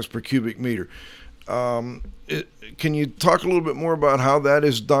 micrograms per cubic meter? Can you talk a little bit more about how that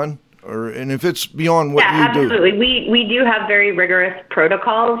is done? And if it's beyond what you do? Absolutely. We do have very rigorous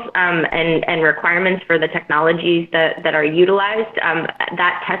protocols and requirements for the technologies that are utilized.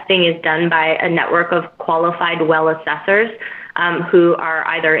 That testing is done by a network of qualified well assessors who are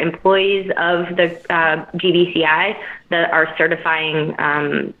either employees of the GBCI, our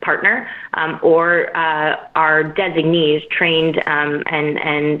certifying partner, or are designees trained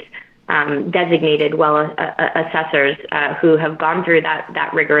and designated well assessors who have gone through that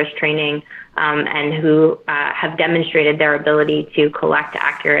rigorous training and who have demonstrated their ability to collect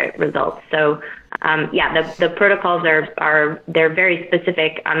accurate results. So the protocols they're very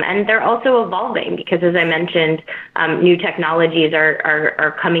specific, and they're also evolving because, as I mentioned, new technologies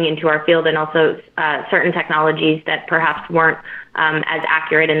are coming into our field, and also certain technologies that perhaps weren't as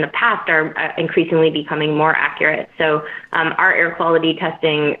accurate in the past are increasingly becoming more accurate. So our air quality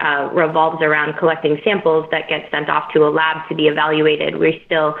testing revolves around collecting samples that get sent off to a lab to be evaluated. We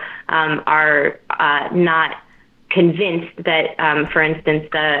still are not convinced that, for instance,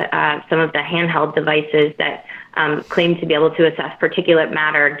 some of the handheld devices that claim to be able to assess particulate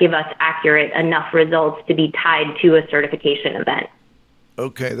matter give us accurate enough results to be tied to a certification event.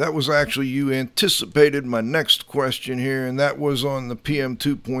 Okay, that was actually, you anticipated my next question here, and that was on the PM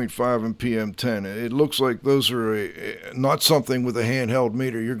 2.5 and PM 10. It looks like those are not something with a handheld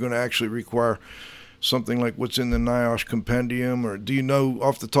meter. You're going to actually require something like what's in the NIOSH compendium, or do you know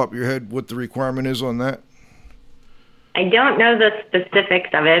off the top of your head what the requirement is on that? I don't know the specifics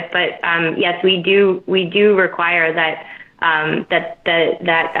of it, but yes, we do require that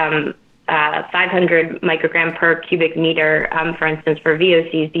 500 microgram per cubic meter, for instance, for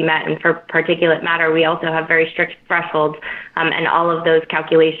VOCs be met, and for particulate matter, we also have very strict thresholds, and all of those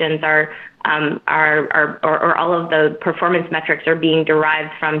calculations are all of the performance metrics are being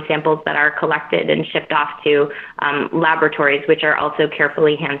derived from samples that are collected and shipped off to laboratories, which are also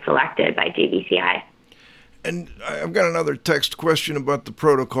carefully hand selected by JBCI. And I've got another text question about the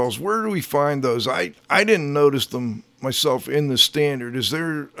protocols. Where do we find those? I didn't notice them myself in the standard. Is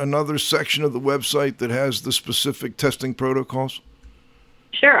there another section of the website that has the specific testing protocols?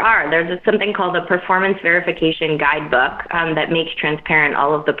 Sure are. There's something called the Performance Verification Guidebook that makes transparent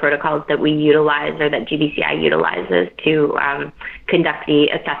all of the protocols that we utilize or that GBCI utilizes to conduct the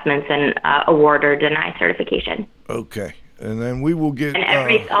assessments and award or deny certification. Okay. And then we will get...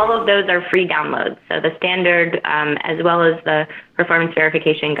 And all of those are free downloads. So the standard as well as the Performance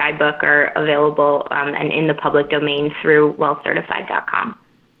Verification Guidebook are available and in the public domain through wellcertified.com.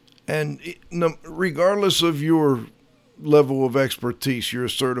 And regardless of your level of expertise, you're a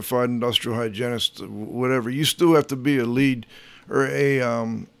certified industrial hygienist, whatever, you still have to be a lead or a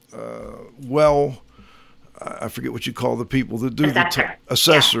I forget what you call the people that do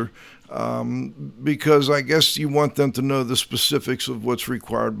assessor. Because I guess you want them to know the specifics of what's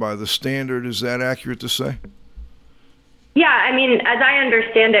required by the standard. Is that accurate to say? Yeah, I mean, as I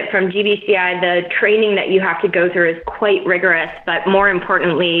understand it from GBCI, the training that you have to go through is quite rigorous, but more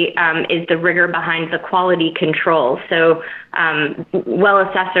importantly is the rigor behind the quality control. So well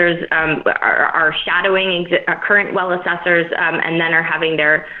assessors are shadowing current well assessors and then are having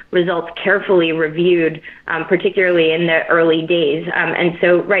their results carefully reviewed, particularly in the early days. And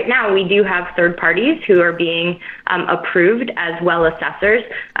so right now we do have third parties who are being approved as well assessors.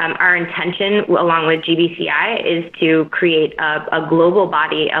 Our intention, along with GBCI, is to create a global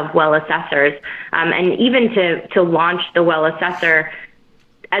body of well assessors, and even to launch the well assessor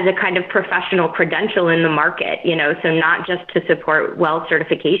as a kind of professional credential in the market, so not just to support well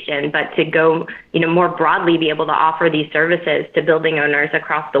certification, but to go, more broadly be able to offer these services to building owners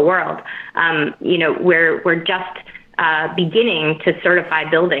across the world. We're just beginning to certify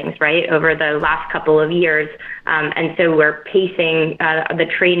buildings, right, over the last couple of years. And so we're pacing the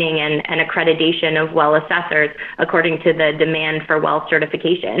training and accreditation of well assessors according to the demand for well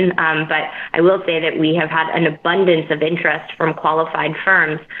certification. But I will say that we have had an abundance of interest from qualified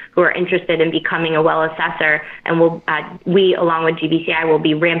firms who are interested in becoming a well assessor, and we, along with GBCI, will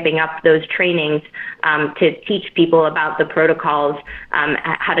be ramping up those trainings to teach people about the protocols,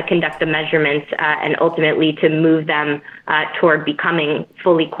 how to conduct the measurements, and ultimately to move them toward becoming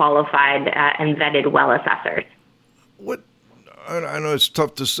fully qualified and vetted well assessors. I know it's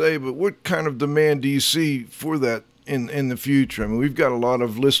tough to say, but what kind of demand do you see for that in the future? I mean, we've got a lot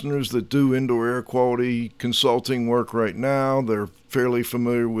of listeners that do indoor air quality consulting work right now. They're fairly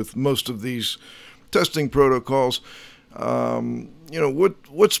familiar with most of these testing protocols.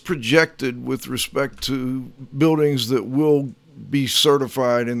 What's projected with respect to buildings that will be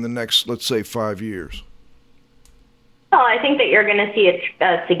certified in the next, let's say, 5 years? Well, I think that you're going to see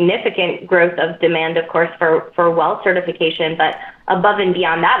a significant growth of demand, of course, for well certification. But above and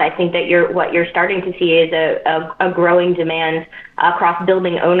beyond that, I think that what you're starting to see is a growing demand across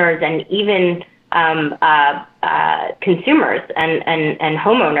building owners and even consumers and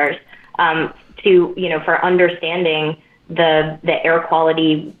homeowners for understanding the air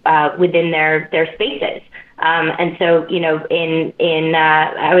quality within their spaces. And so,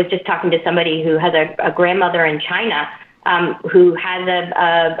 I was just talking to somebody who has a grandmother in China who has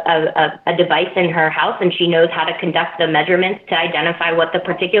a device in her house, and she knows how to conduct the measurements to identify what the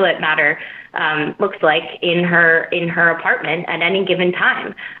particulate matter looks like in her apartment at any given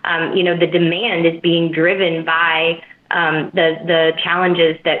time. The demand is being driven by the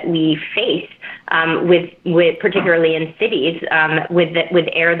challenges that we face with particularly in cities with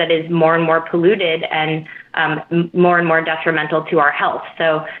air that is more and more polluted and more and more detrimental to our health.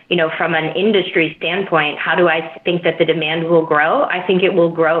 So, from an industry standpoint, how do I think that the demand will grow? I think it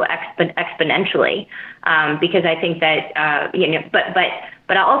will grow exponentially, because I think that,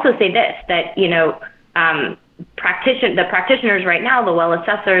 but I'll also say this, that, the practitioners right now, the well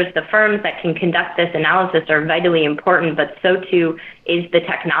assessors, the firms that can conduct this analysis are vitally important, but so too is the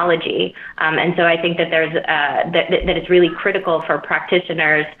technology. And so I think that there's that it's really critical for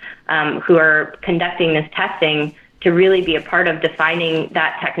practitioners who are conducting this testing to really be a part of defining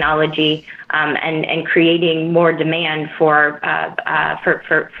that technology and creating more demand for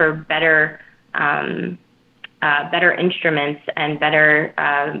better better instruments and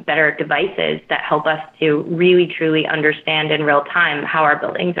better devices that help us to really truly understand in real time how our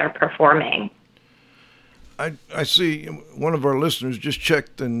buildings are performing. I see one of our listeners just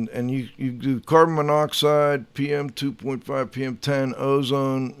checked, and you do carbon monoxide, PM 2.5, PM 10,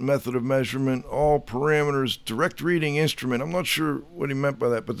 ozone, method of measurement, all parameters, direct reading instrument. I'm not sure what he meant by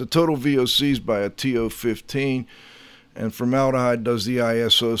that, but the total VOCs by a TO15, and formaldehyde does the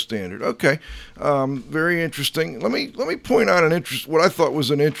ISO standard. Okay, very interesting. Let me point out what I thought was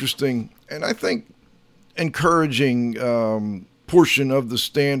an interesting and I think encouraging portion of the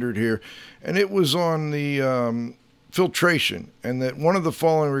standard here. And it was on the filtration, and that one of the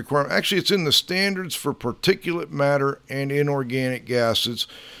following requirements, actually it's in the standards for particulate matter and inorganic gases.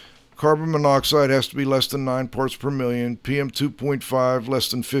 Carbon monoxide has to be less than 9 parts per million, PM 2.5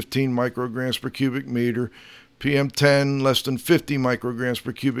 less than 15 micrograms per cubic meter, PM 10 less than 50 micrograms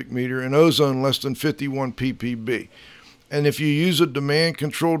per cubic meter, and ozone less than 51 ppb. And if you use a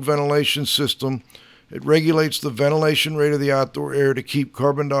demand-controlled ventilation system, it regulates the ventilation rate of the outdoor air to keep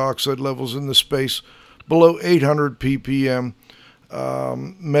carbon dioxide levels in the space below 800 ppm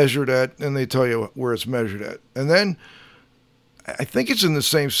measured at, and they tell you where it's measured at. And then, I think it's in the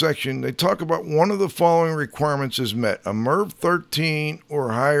same section, they talk about one of the following requirements is met: a MERV 13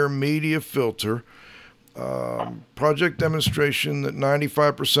 or higher media filter, project demonstration that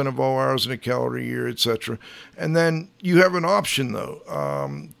 95% of all hours in a calendar year, etc. And then you have an option, though,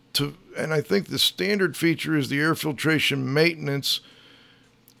 and I think the standard feature is the air filtration maintenance,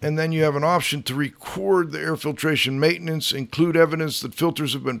 and then you have an option to record the air filtration maintenance, include evidence that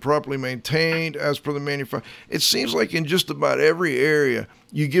filters have been properly maintained as per the manufacturer. It seems like in just about every area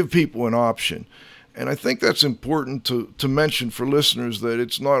you give people an option. And I think that's important to mention for listeners, that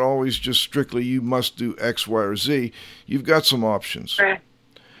it's not always just strictly you must do X, Y, or Z. You've got some options.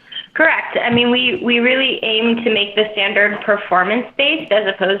 Correct. I mean, we really aim to make the standard performance-based as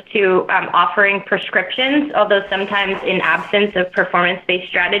opposed to offering prescriptions, although sometimes in absence of performance-based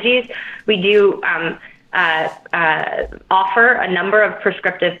strategies, we do offer a number of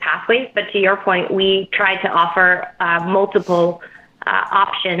prescriptive pathways. But to your point, we try to offer multiple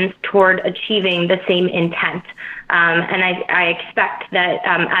options toward achieving the same intent. And I expect that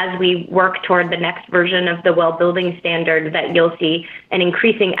as we work toward the next version of the well building standard, that you'll see an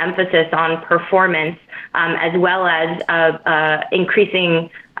increasing emphasis on performance, as well as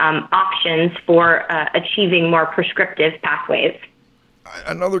increasing options for achieving more prescriptive pathways.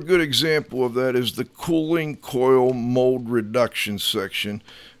 Another good example of that is the cooling coil mold reduction section.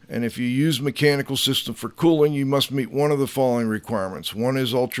 And if you use mechanical system for cooling, you must meet one of the following requirements. One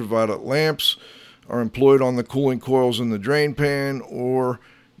is ultraviolet lamps are employed on the cooling coils in the drain pan, or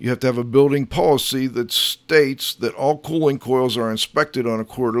you have to have a building policy that states that all cooling coils are inspected on a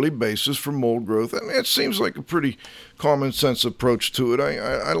quarterly basis for mold growth. And it seems like a pretty common sense approach to it.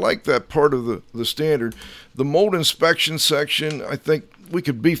 I like that part of the standard. The mold inspection section, I think we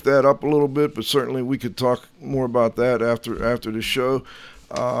could beef that up a little bit, but certainly we could talk more about that after the show.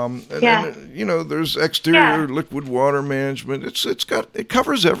 Then, there's exterior liquid water management. It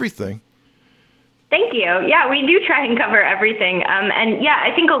covers everything. Thank you. Yeah, we do try and cover everything.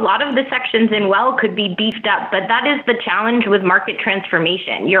 I think a lot of the sections in well could be beefed up, but that is the challenge with market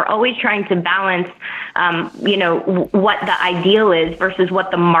transformation. You're always trying to balance, what the ideal is versus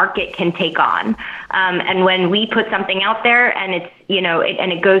what the market can take on. And when we put something out there and it's,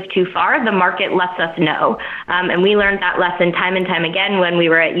 and it goes too far, the market lets us know. And we learned that lesson time and time again when we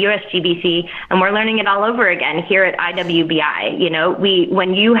were at USGBC, and we're learning it all over again here at IWBI.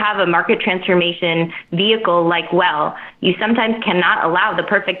 When you have a market transformation vehicle like well, you sometimes cannot allow the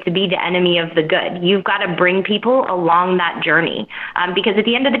perfect to be the enemy of the good. You've got to bring people along that journey, because at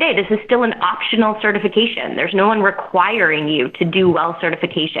the end of the day, this is still an optional certification. There's no one requiring you to do well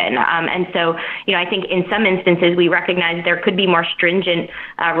certification. And so, I think in some instances we recognize there could be more stringent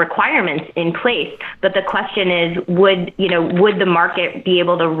requirements in place. But the question is, would the market be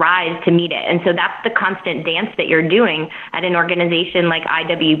able to rise to meet it? And so that's the constant dance that you're doing at an organization like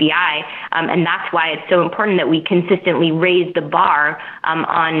IWBI, and that's why it's so important that we consistently raise the bar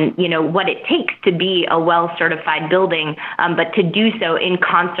on what it takes to be a well-certified building, but to do so in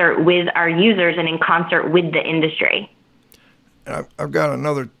concert with our users and in concert with the industry. I've got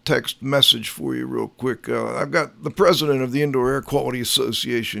another text message for you real quick. I've got the president of the Indoor Air Quality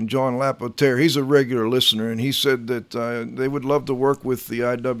Association, John Lapotere. He's a regular listener, and he said that they would love to work with the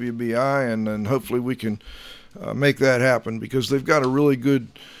IWBI, and hopefully we can make that happen, because they've got a really good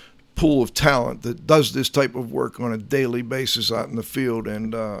pool of talent that does this type of work on a daily basis out in the field,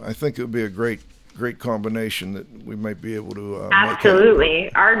 and I think it would be a great combination that we might be able to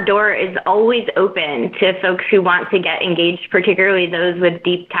Absolutely. Our door is always open to folks who want to get engaged, particularly those with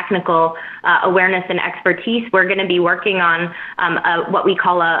deep technical awareness and expertise. We're going to be working on what we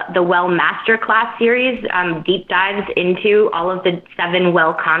call the Well Masterclass series, deep dives into all of the 7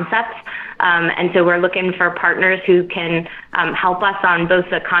 well concepts. And so we're looking for partners who can help us on both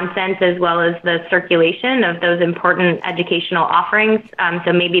the content as well as the circulation of those important educational offerings.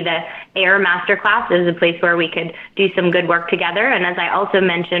 So maybe the Air Masterclass is a place where we could do some good work together. And as I also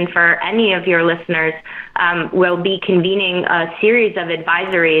mentioned, for any of your listeners, we'll be convening a series of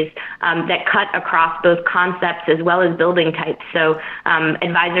advisories that cut across both concepts as well as building types. So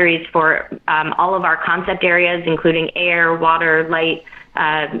advisories for all of our concept areas, including air, water, light,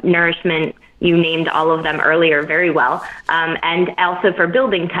 nourishment. You named all of them earlier very well, and also for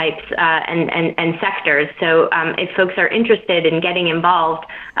building types and sectors. So if folks are interested in getting involved,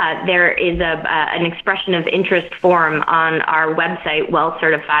 there is an expression of interest form on our website,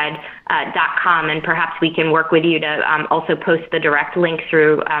 wellcertified.com, and perhaps we can work with you to also post the direct link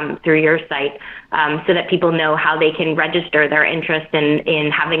through your site, so that people know how they can register their interest in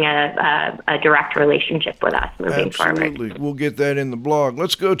having a direct relationship with us moving forward. Absolutely. We'll get that in the blog.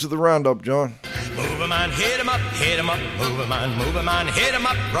 Let's go to the roundup, John. Move 'em on, hit 'em up, move 'em on, hit 'em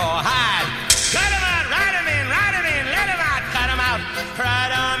up, rawhide. Cut 'em out, ride 'em in, let 'em out, cut 'em out,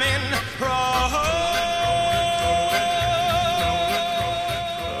 ride 'em in, rawhide.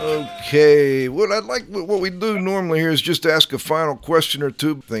 Okay, what we do normally here is just ask a final question or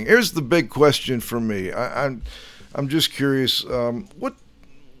two thing. Here's the big question for me. I'm just curious, what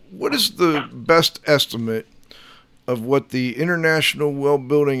is the best estimate of what the International Well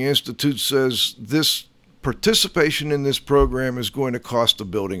Building Institute says this participation in this program is going to cost a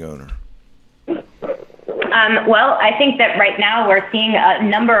building owner? Well, I think that right now we're seeing a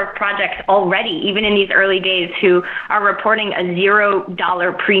number of projects already, even in these early days, who are reporting a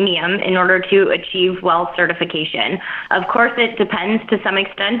 $0 premium in order to achieve well certification. Of course, it depends to some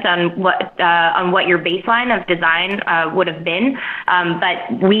extent on what your baseline of design would have been,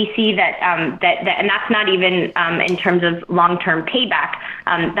 but we see that and that's not even in terms of long-term payback.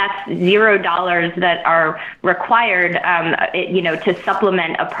 That's $0 that are required, to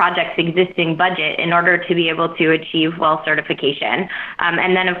supplement a project's existing budget in order to be able to achieve well certification.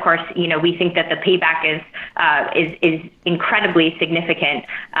 And then, of course, we think that the payback is incredibly significant.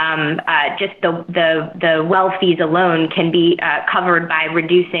 Just the well fees alone can be covered by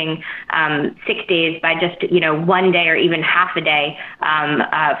reducing sick days by just 1 day or even half a day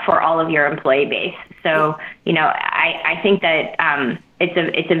for all of your employee base. So I think that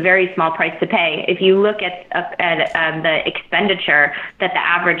it's a very small price to pay. If you look at the expenditure that the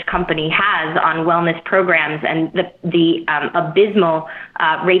average company has on wellness programs and the abysmal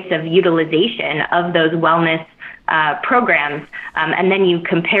rates of utilization of those wellness programs, and then you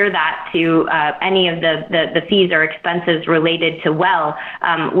compare that to any of the fees or expenses related to well,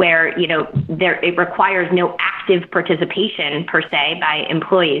 where it requires no active participation per se by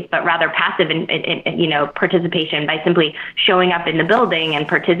employees, but rather passive participation by simply showing up in the building and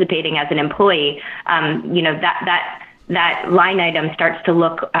participating as an employee. That line item starts to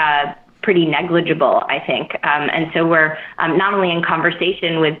look pretty negligible, I think. And so we're not only in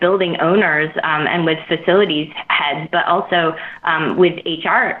conversation with building owners and with facilities heads, but also with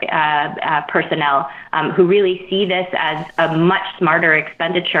HR personnel who really see this as a much smarter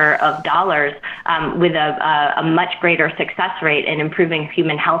expenditure of dollars with a much greater success rate in improving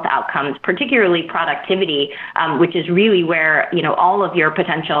human health outcomes, particularly productivity, which is really where all of your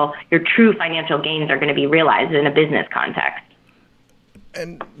true financial gains are going to be realized in a business context.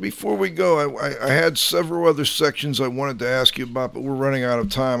 And before we go, I had several other sections I wanted to ask you about, but we're running out of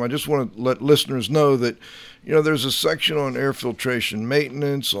time. I just want to let listeners know that, there's a section on air filtration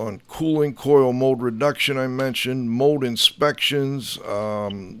maintenance, on cooling coil mold reduction I mentioned, mold inspections.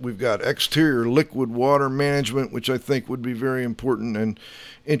 We've got exterior liquid water management, which I think would be very important and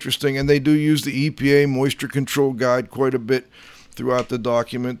interesting. And they do use the EPA moisture control guide quite a bit throughout the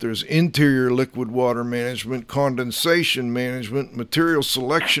document. There's interior liquid water management, condensation management, material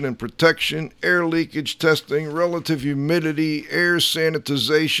selection and protection, air leakage testing, relative humidity, air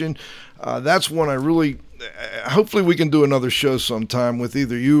sanitization. That's one I really, hopefully we can do another show sometime with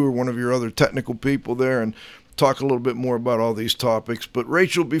either you or one of your other technical people there and talk a little bit more about all these topics. But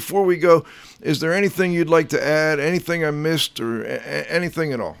Rachel, before we go, is there anything you'd like to add, anything I missed, or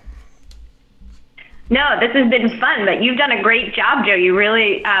anything at all? No, this has been fun, but you've done a great job, Joe. You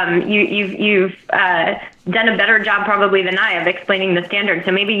really, you've done a better job probably than I of explaining the standard.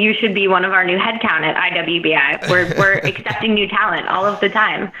 So maybe you should be one of our new headcount at IWBI. We're accepting new talent all of the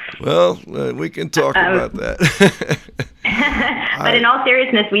time. Well, we can talk about that. But in all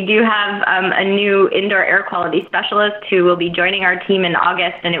seriousness, we do have a new indoor air quality specialist who will be joining our team in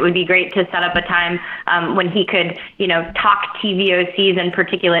August, and it would be great to set up a time when he could, talk TVOCs and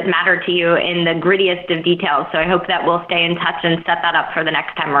particulate matter to you in the grittiest of details. So I hope that we'll stay in touch and set that up for the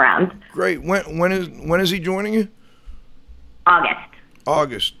next time around. Great. When is he joining you?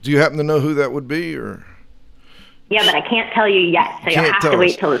 August. Do you happen to know who that would be, or? Yeah, but I can't tell you yet, so you'll have to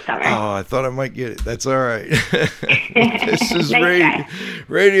wait till the summer. Oh, I thought I might get it. That's all right. This is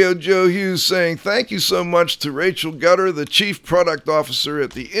Radio Joe Hughes saying thank you so much to Rachel Gutter, the Chief Product Officer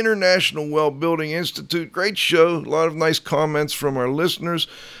at the International Well Building Institute. Great show. A lot of nice comments from our listeners.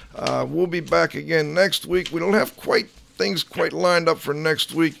 We'll be back again next week. We don't have things quite lined up for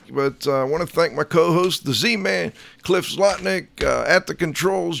next week, but I want to thank my co-host, the Z-Man, Cliff Zlotnick, at the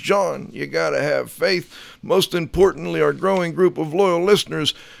controls, John. You gotta have faith. Most importantly, our growing group of loyal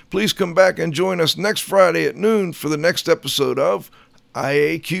listeners. Please come back and join us next Friday at noon for the next episode of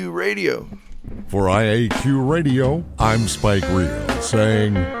IAQ Radio. For IAQ Radio, I'm Spike Reel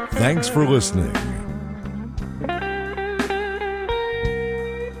saying thanks for listening.